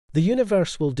The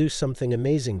universe will do something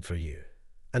amazing for you,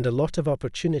 and a lot of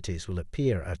opportunities will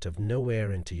appear out of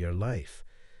nowhere into your life.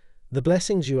 The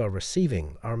blessings you are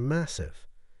receiving are massive.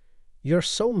 Your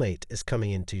soulmate is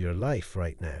coming into your life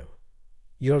right now.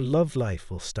 Your love life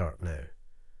will start now.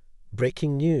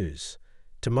 Breaking news.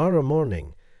 Tomorrow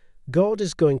morning, God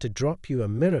is going to drop you a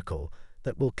miracle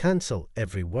that will cancel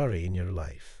every worry in your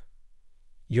life.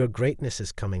 Your greatness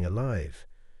is coming alive.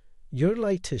 Your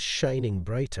light is shining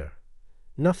brighter.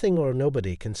 Nothing or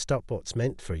nobody can stop what's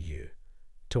meant for you.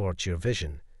 Towards your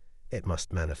vision, it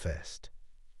must manifest.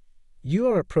 You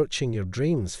are approaching your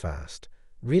dreams fast,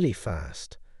 really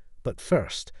fast. But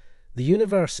first, the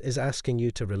universe is asking you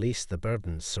to release the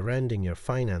burdens surrounding your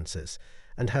finances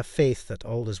and have faith that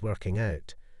all is working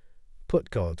out. Put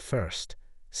God first,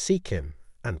 seek Him,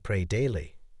 and pray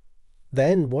daily.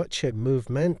 Then watch Him move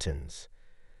mountains.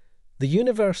 The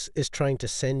universe is trying to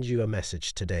send you a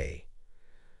message today.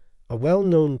 A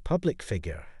well-known public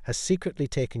figure has secretly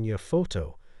taken your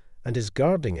photo and is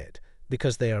guarding it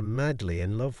because they are madly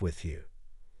in love with you.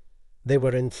 They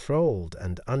were enthralled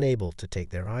and unable to take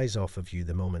their eyes off of you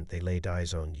the moment they laid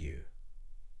eyes on you.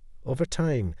 Over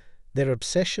time, their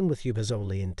obsession with you has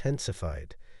only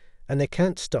intensified, and they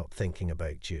can't stop thinking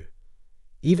about you.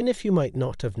 Even if you might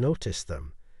not have noticed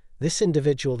them, this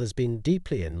individual has been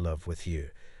deeply in love with you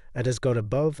and has gone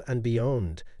above and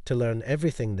beyond to learn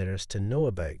everything there is to know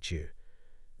about you.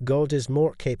 God is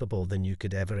more capable than you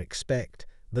could ever expect,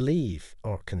 believe,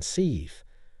 or conceive.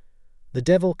 The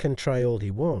devil can try all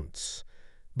he wants,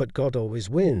 but God always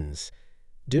wins.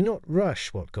 Do not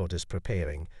rush what God is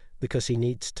preparing, because He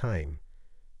needs time.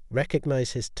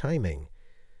 Recognize His timing.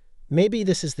 Maybe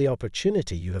this is the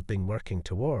opportunity you have been working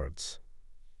towards.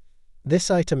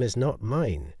 This item is not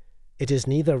mine. It is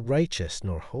neither righteous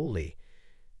nor holy.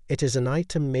 It is an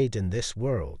item made in this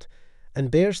world, and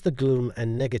bears the gloom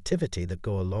and negativity that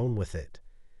go along with it.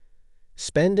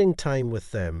 Spending time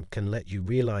with them can let you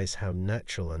realize how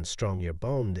natural and strong your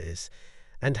bond is,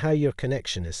 and how your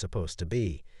connection is supposed to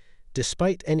be,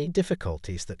 despite any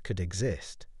difficulties that could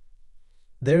exist.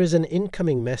 There is an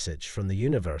incoming message from the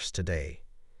universe today.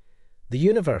 The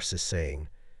universe is saying,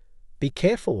 be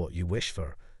careful what you wish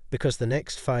for, because the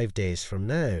next 5 days from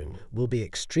now will be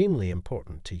extremely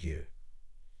important to you.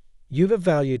 You have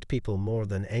valued people more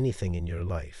than anything in your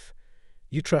life.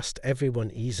 You trust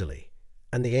everyone easily,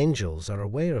 and the angels are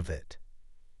aware of it.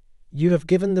 You have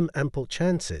given them ample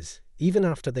chances, even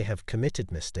after they have committed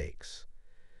mistakes.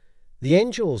 The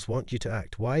angels want you to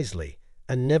act wisely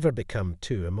and never become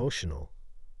too emotional.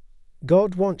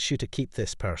 God wants you to keep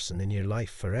this person in your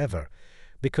life forever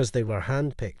because they were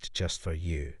handpicked just for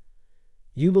you.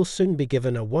 You will soon be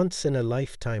given a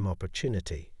once-in-a-lifetime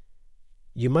opportunity.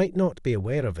 You might not be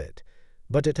aware of it,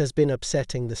 but it has been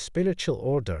upsetting the spiritual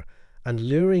order and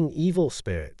luring evil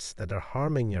spirits that are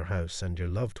harming your house and your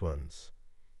loved ones.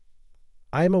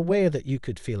 I am aware that you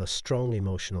could feel a strong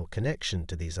emotional connection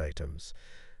to these items,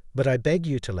 but I beg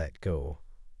you to let go.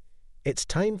 It's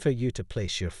time for you to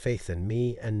place your faith in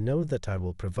me and know that I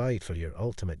will provide for your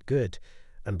ultimate good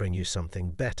and bring you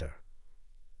something better.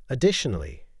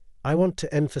 Additionally, I want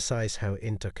to emphasize how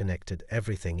interconnected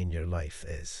everything in your life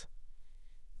is.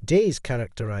 Days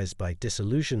characterized by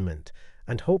disillusionment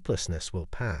and hopelessness will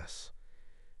pass.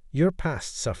 Your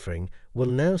past suffering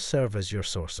will now serve as your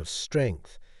source of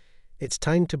strength. It's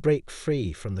time to break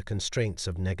free from the constraints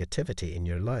of negativity in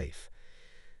your life.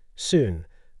 Soon,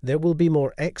 there will be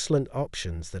more excellent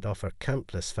options that offer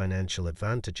countless financial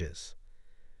advantages.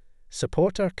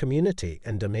 Support our community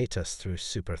and donate us through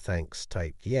Super Thanks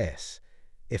type yes,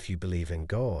 if you believe in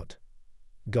God.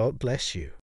 God bless you.